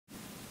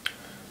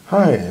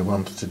Hi, I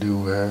wanted to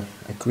do a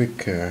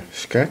quick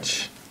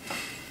sketch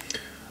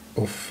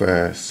of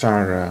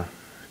Sarah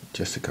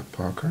Jessica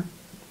Parker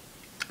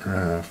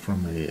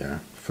from a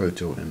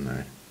photo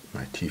in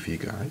my TV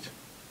guide.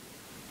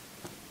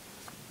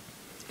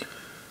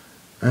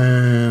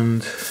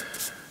 And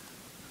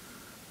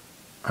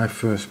I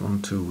first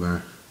want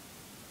to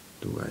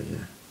do a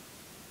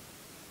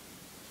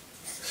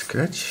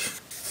sketch.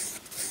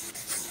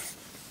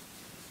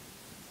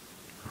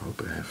 I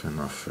hope I have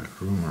enough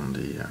room on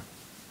the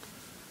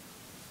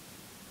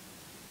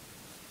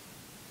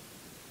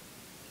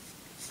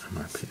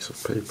my piece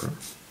of paper.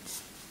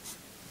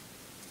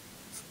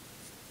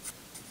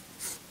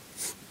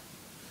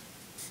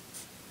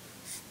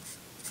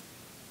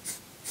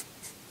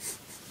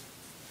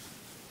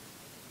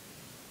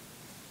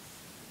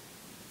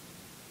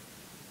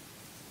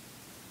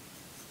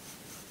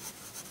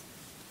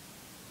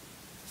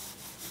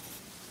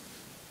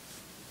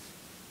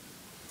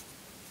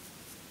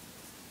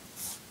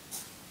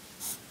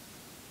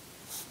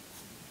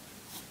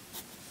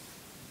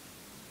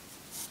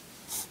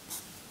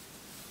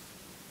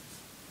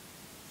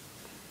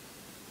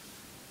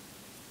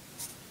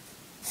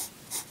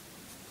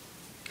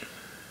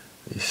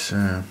 Is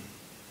an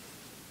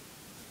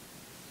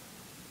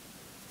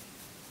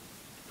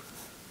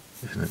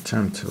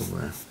attempt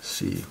to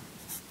see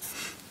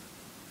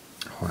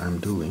how I'm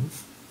doing.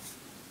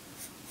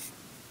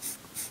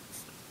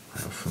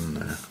 I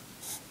often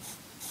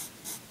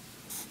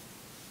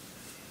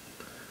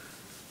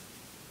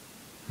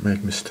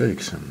make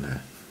mistakes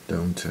and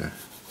don't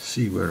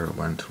see where I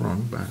went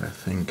wrong, but I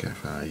think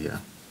if I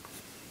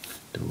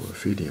do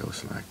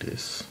videos like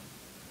this,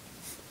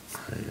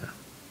 I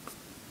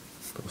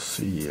will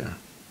see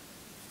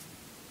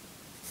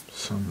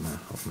some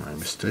of my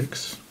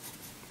mistakes.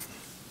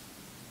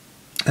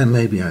 And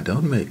maybe I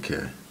don't make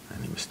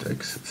any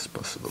mistakes, it's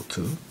possible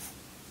too.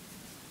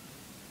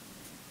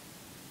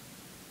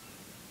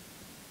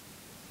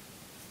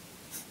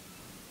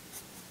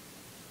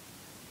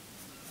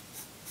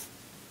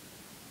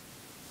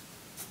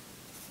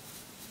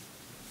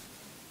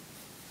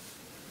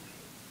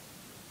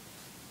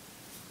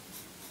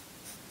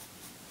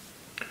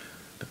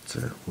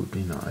 That would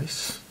be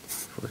nice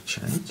for a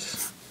change.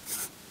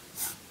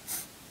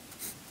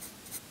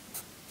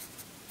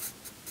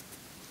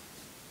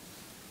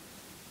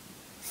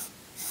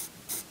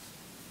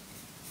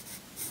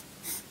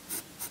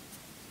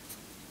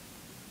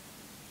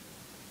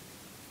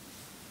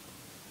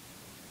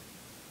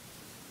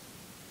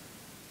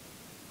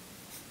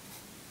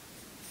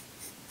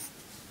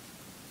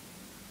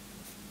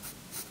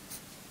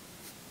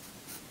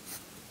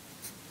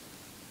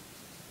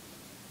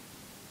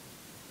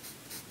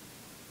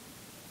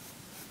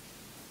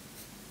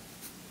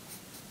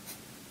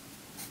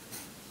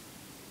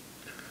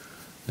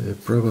 The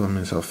problem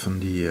is often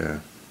the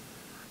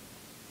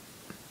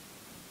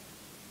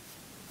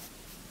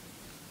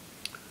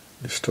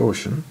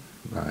distortion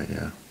by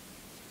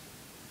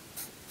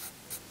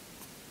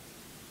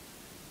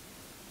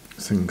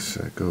things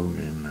going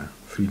in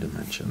 3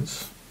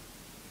 dimensions.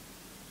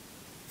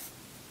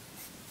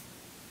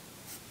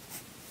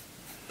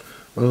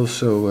 But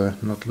also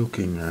not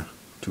looking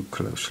too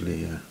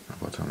closely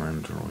at what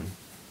I'm drawing,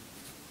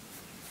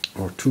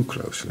 or too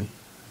closely,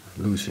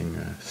 losing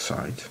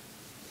sight.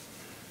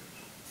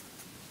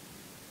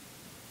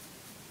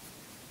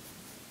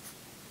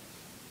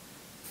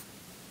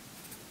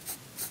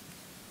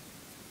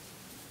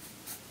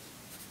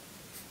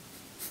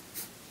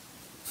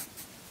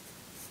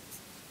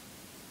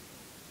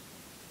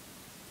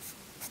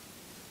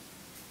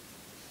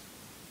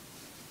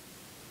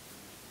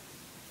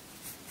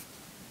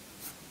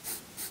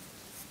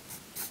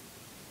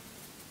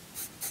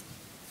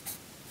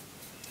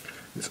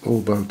 It's all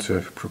about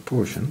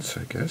proportions,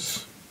 I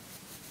guess.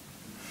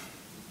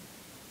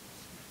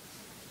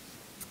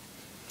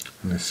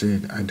 And I see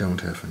I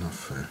don't have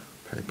enough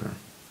paper.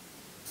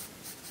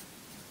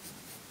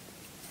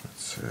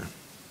 That's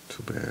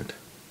too bad.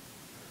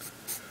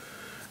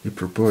 The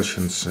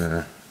proportions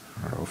are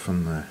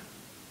often a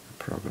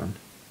problem.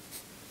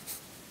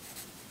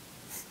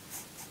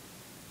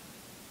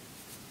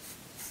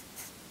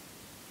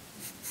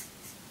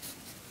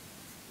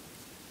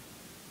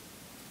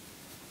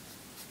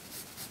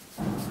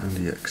 And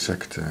the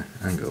exact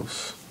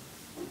angles.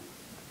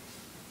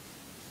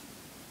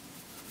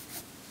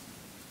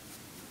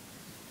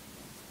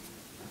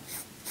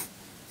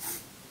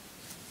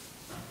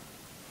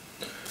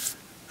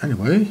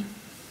 Anyway,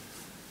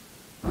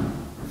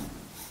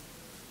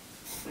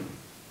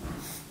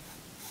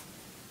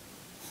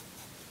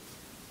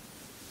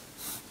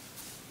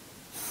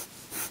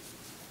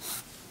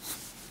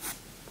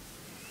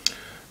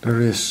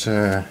 there is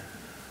a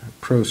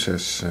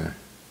process, of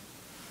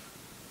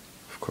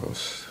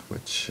course,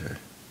 which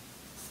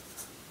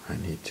I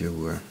need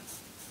to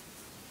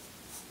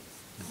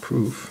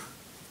improve.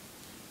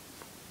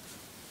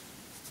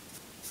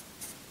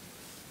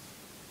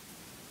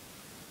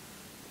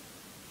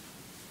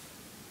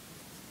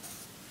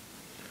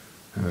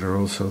 And there are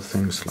also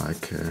things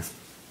like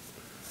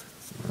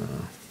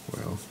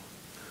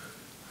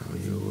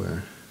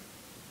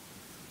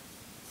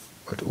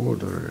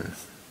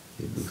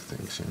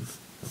mistakes in,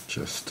 not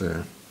just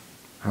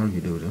how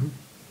you do them,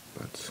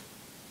 but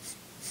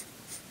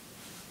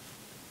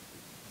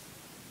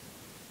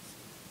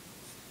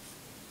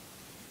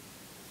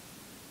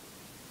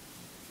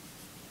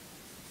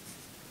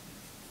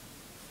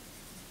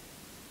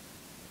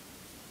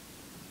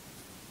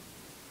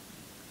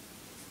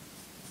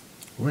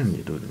when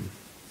you do them.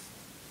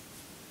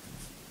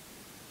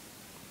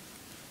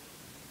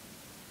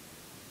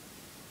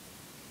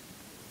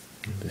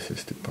 And this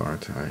is the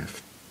part I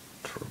have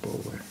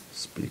trouble with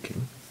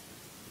speaking.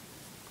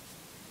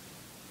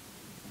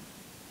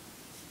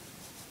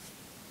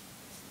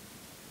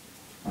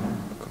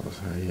 Because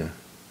I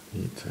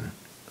need to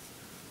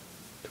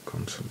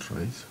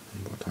concentrate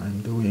on what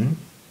I'm doing.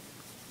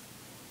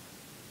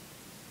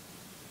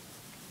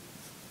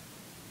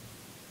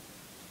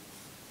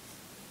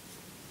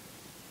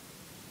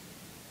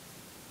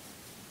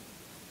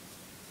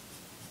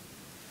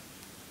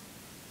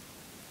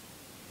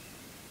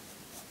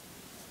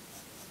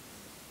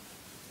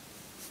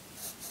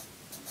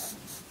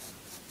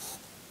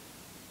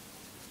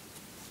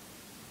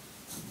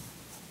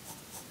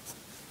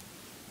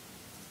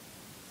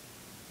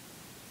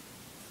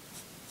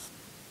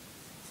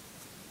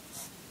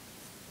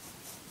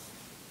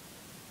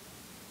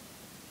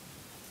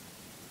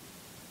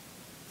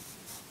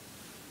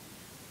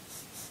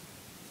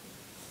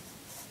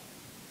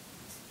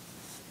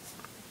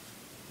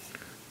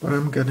 But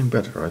I'm getting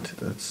better at it.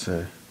 That's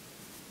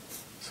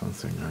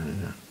something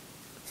I'm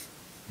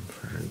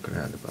very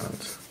glad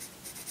about.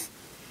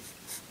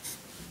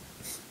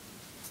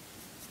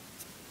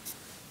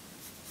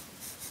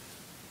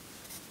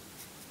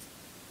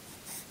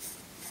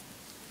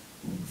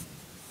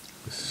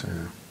 This,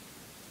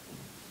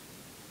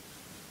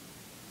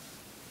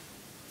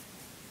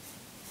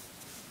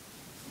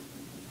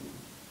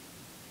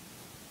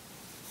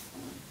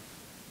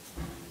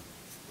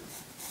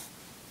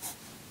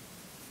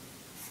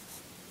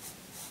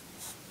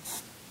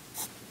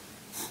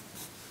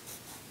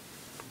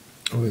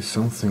 always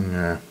something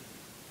to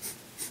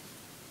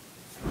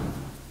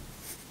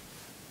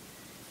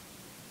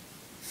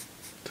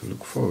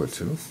look forward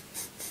to.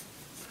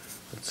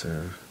 But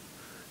you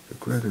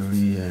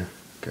gradually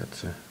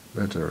get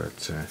better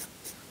at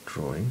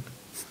drawing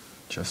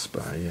just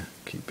by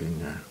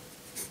keeping an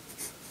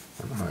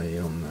eye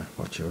on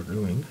what you're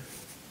doing.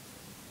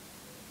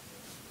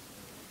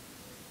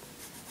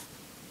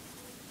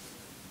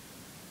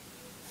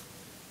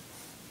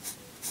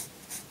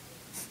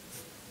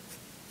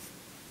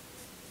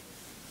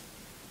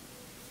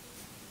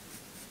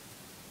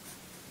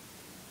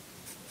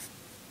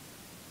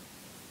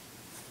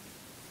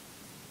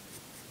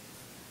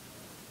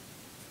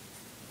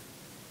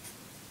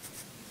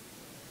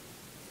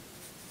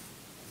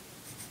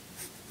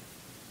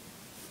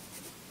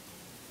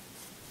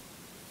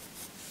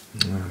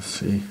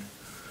 See,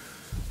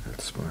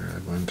 that's where I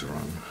went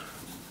wrong.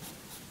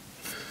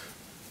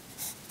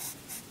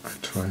 I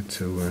tried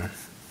to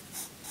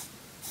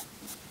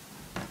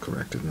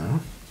correct it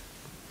now.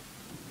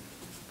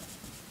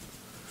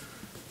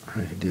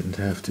 I didn't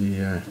have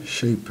the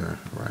shape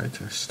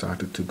right. I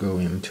started to go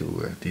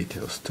into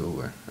details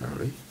too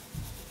early.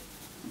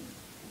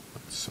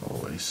 It's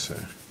always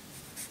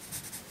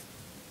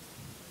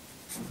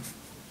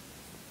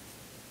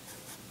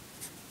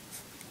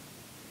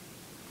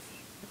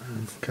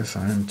I guess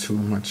I'm too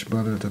much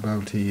bothered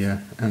about the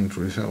end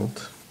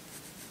result.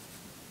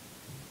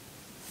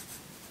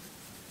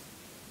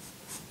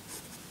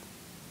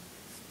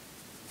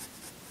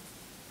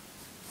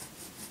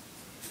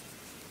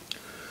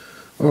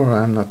 Or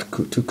I'm not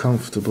too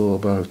comfortable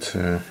about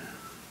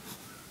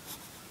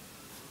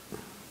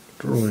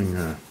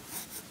drawing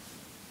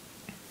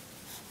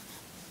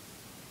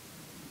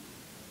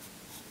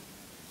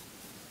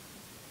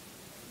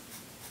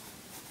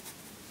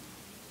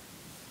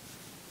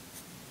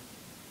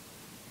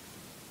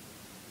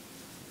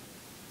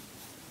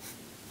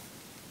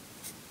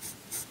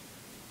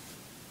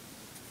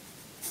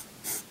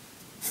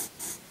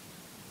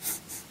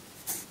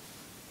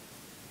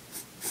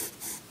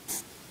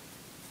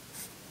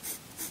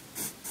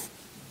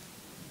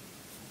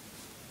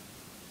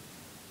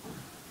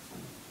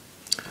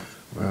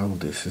well,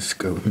 this is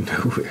going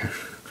nowhere,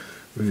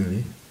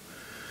 really.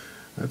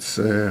 That's,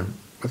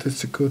 but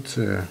it's a good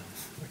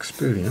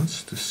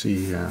experience to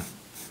see that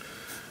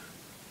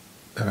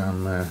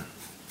I'm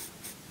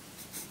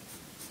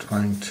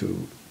trying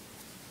to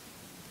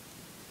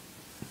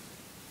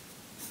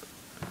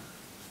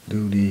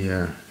do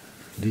the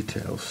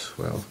details.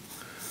 Well,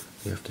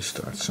 you have to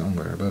start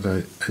somewhere, but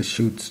I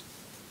should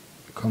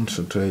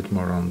concentrate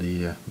more on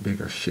the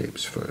bigger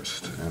shapes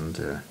first,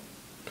 and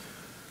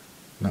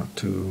not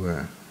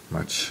too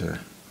much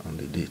on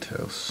the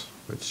details,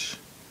 which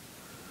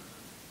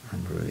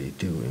I'm really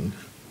doing.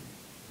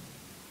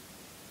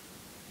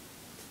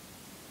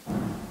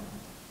 Well,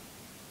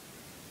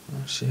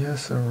 she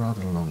has a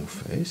rather long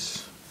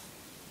face,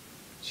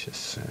 which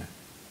is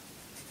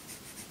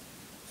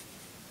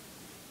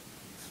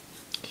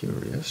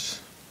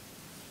curious.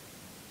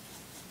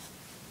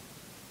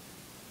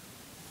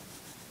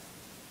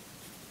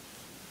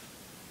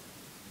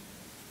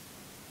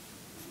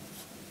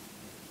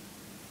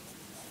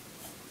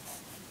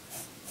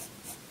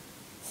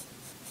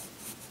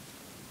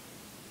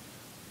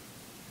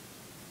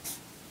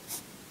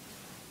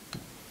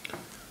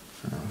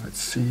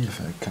 see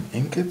if I can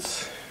ink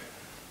it,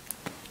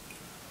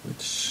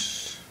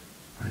 which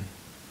I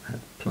had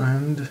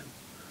planned,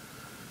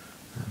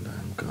 and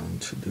I'm going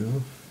to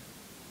do.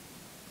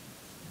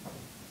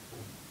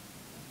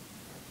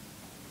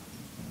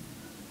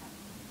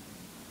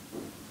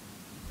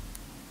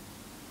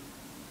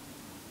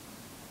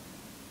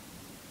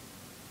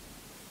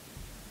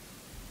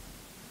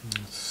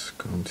 It's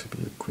going to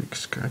be a quick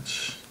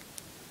sketch.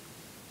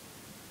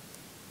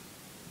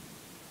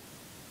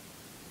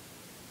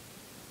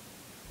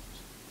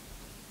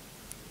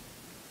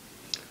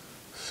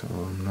 So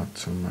I'm not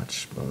so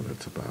much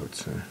bothered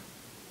about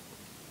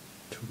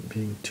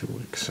being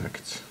too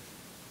exact.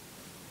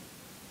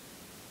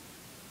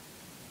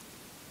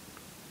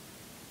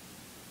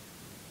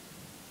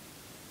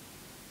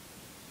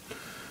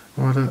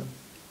 Well,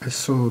 I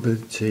saw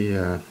that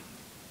the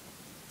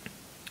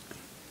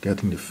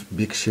getting the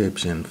big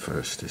shapes in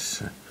first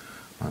is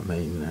my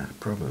main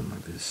problem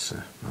at this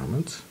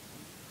moment.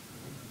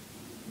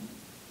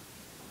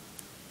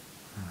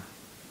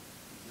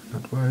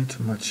 Not worry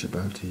too much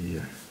about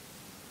the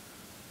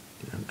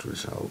end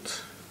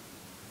result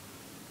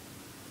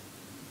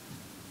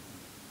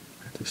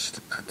at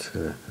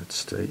that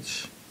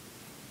stage.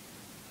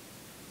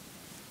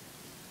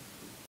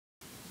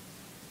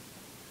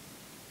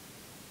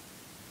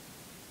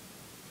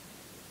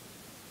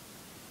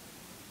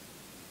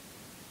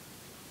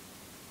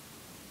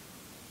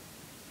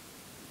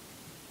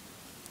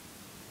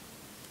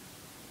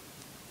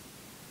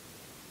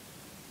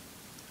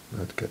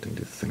 About getting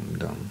the thing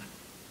done,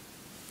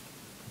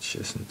 which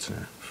isn't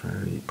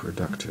very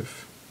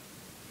productive.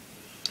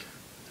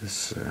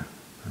 It's a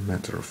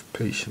matter of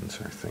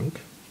patience, I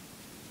think.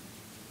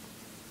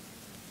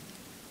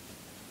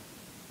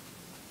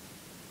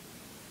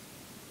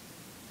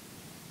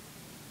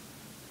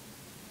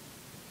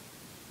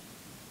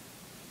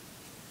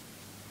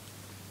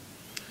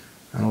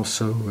 And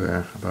also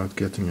about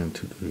getting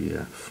into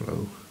the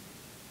flow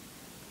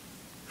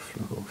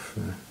of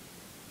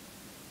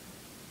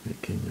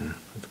making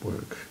it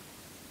work.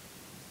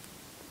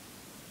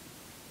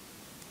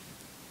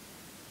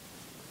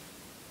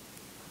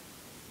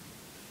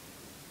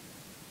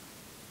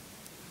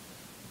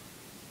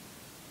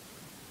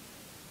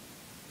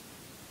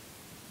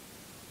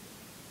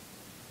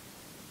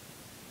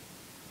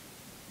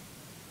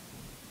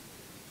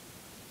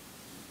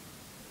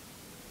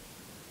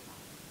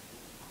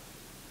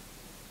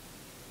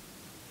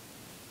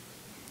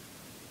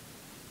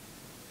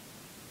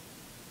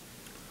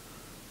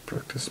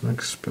 Practice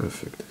makes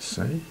perfect, they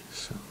say,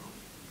 so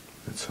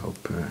let's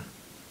hope it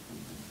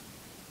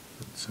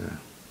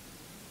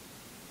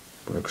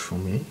works for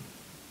me.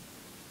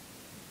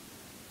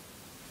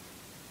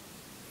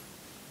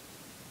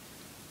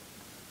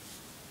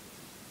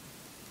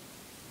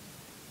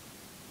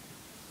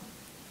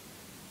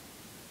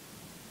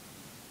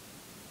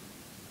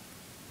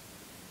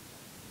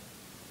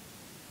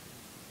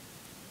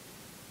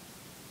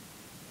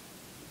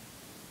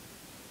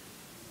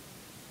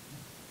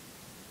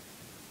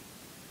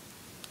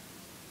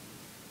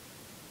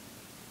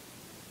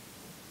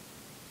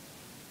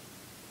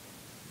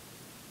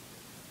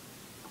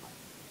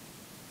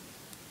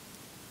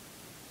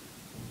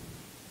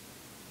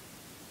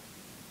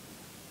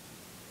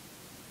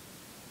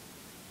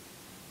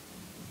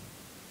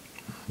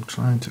 I'm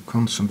trying to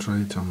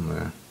concentrate on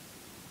the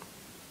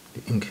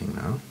inking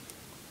now,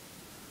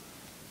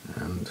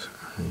 and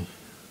I'm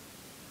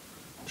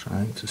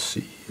trying to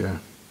see how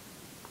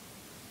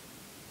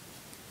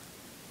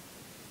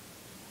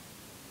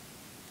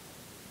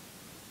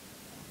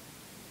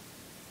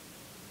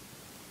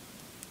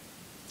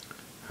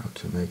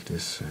to make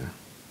this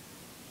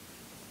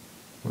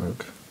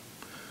work.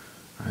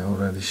 I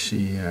already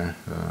see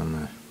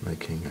I'm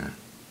making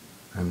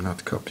I'm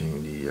not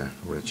copying the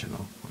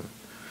original,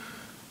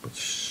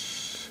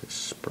 which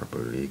is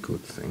probably a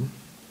good thing.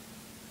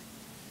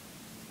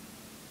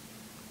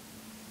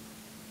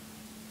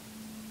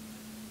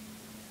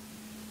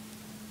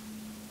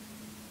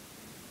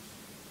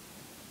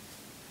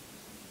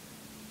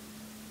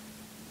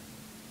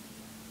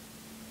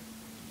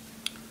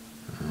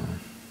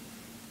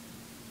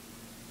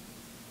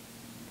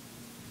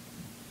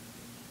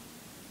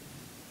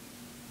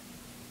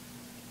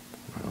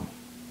 Well,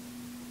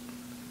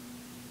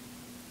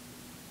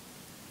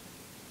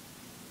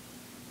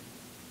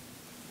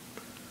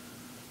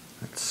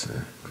 let's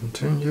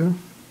continue.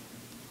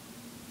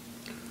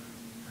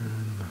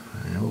 And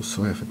I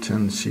also have a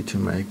tendency to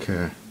make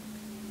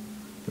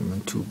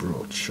women too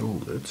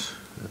broad-shouldered.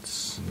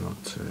 That's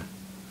not.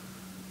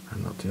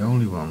 I'm not the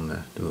only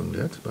one doing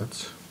that,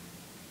 but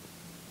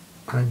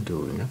I'm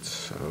doing it,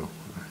 so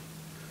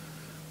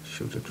I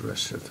should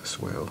address it as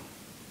well.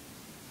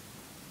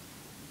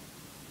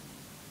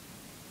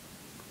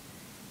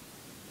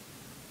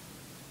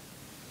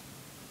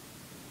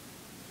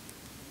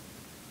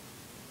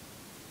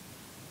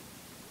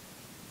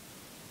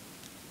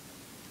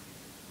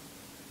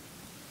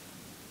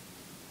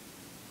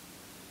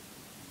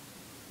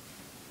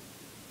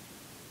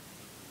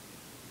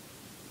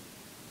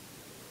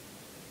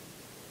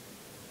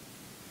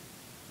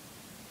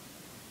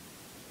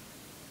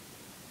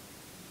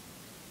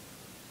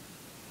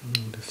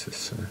 It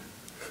is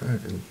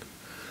very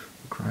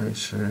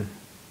requires a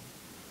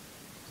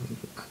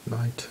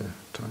light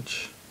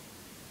touch.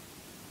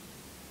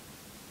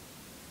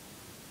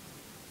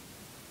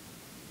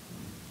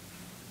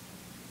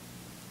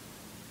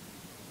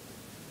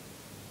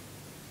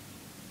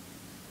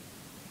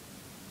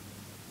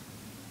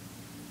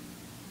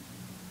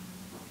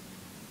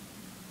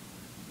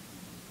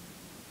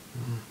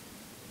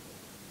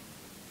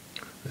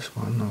 It's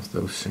one of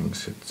those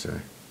things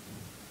that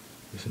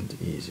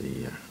isn't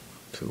easy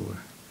to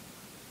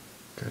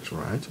get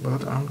right,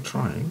 but I'm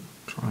trying.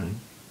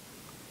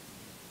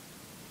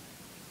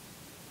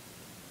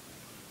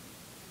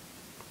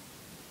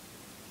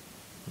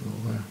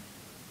 Well,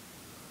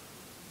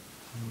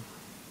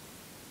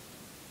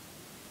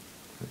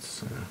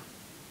 it's a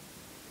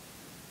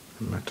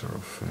matter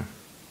of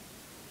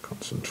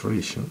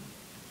concentration,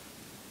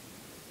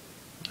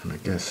 and I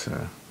guess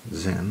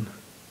Zen.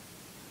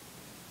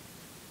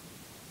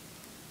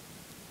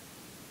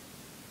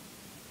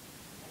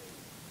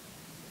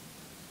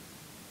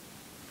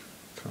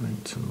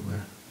 Trying to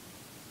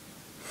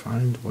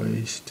find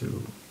ways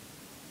to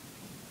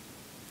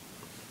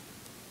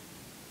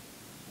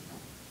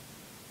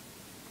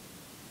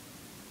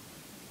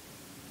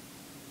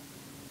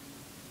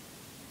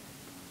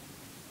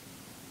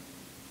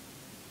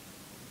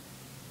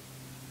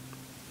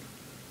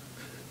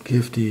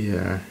give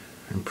the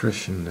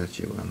impression that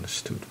you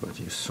understood what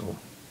you saw.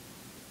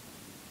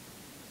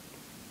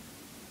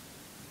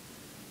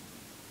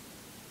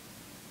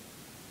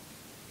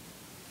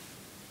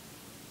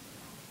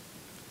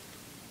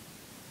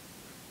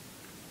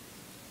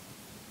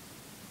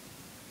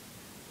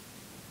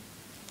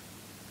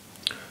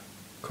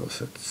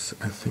 Because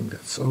I think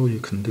that's all you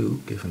can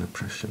do, give an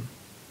impression.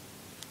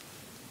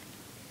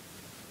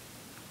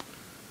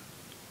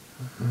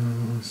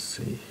 Let's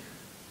see.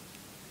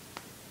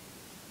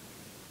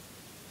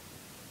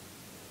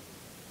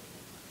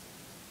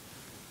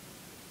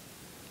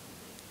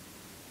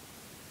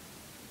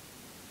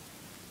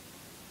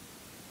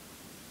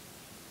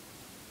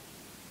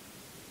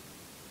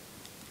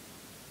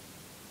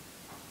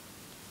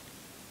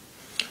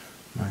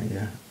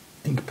 My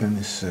ink pen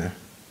is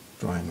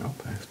drying up.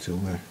 I have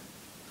to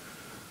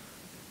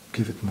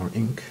give it more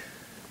ink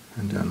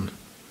and then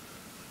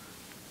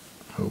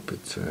hope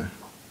it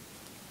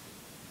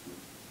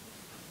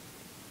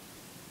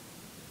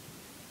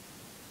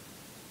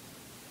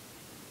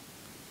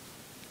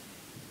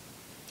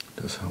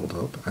does hold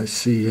up. I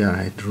see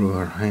I drew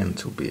her hand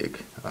too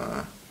big.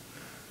 I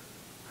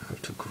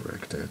have to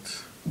correct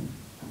that.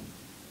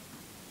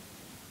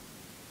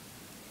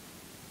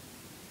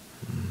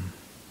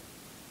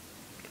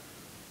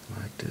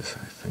 Like this,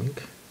 I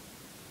think.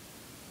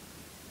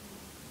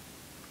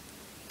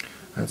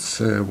 That's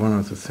one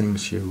of the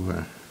things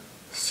you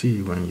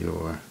see when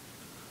you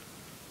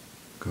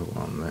go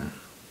on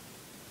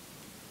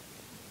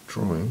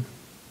drawing.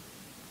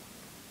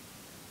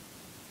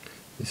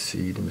 You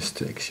see the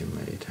mistakes you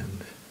made,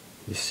 and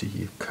you see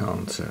you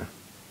can't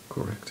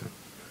correct them.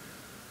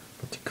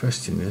 But the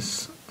question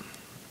is,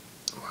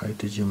 why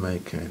did you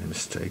make a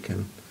mistake,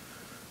 and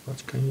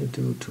what can you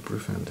do to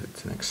prevent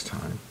it next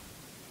time?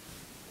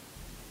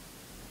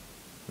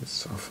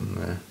 It's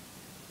often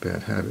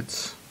bad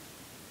habits.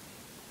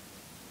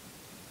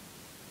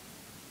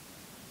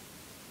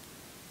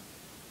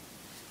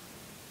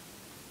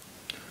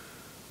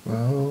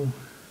 Well,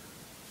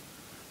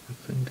 I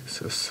think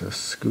this is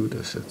as good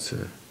as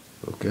it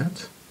will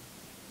get.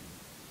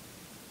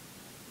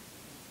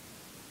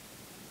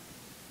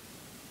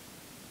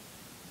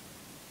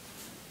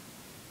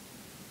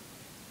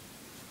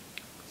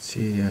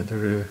 See,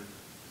 the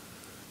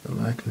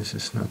likeness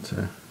is not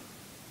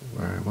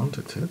where I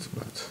wanted it,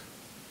 but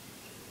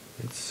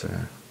it's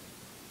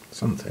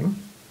something.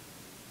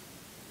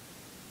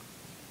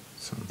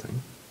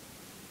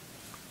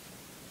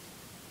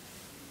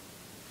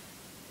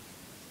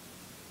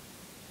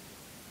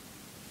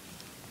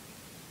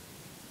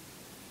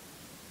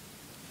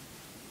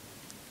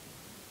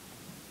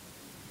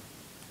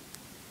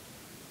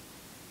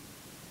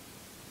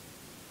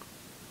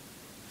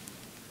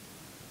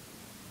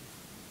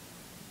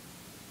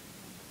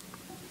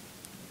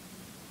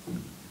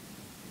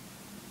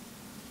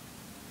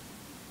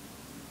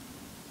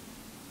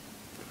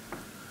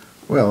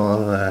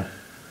 Well, I'll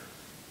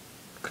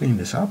clean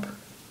this up.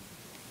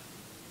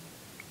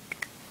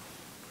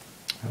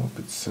 I hope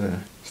it's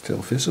still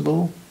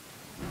visible.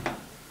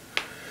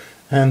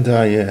 And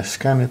I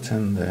scan it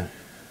and I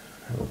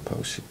will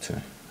post it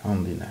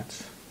on the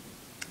net.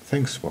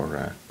 Thanks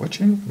for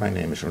watching. My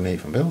name is René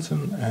van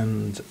Belten,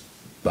 and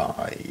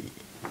bye.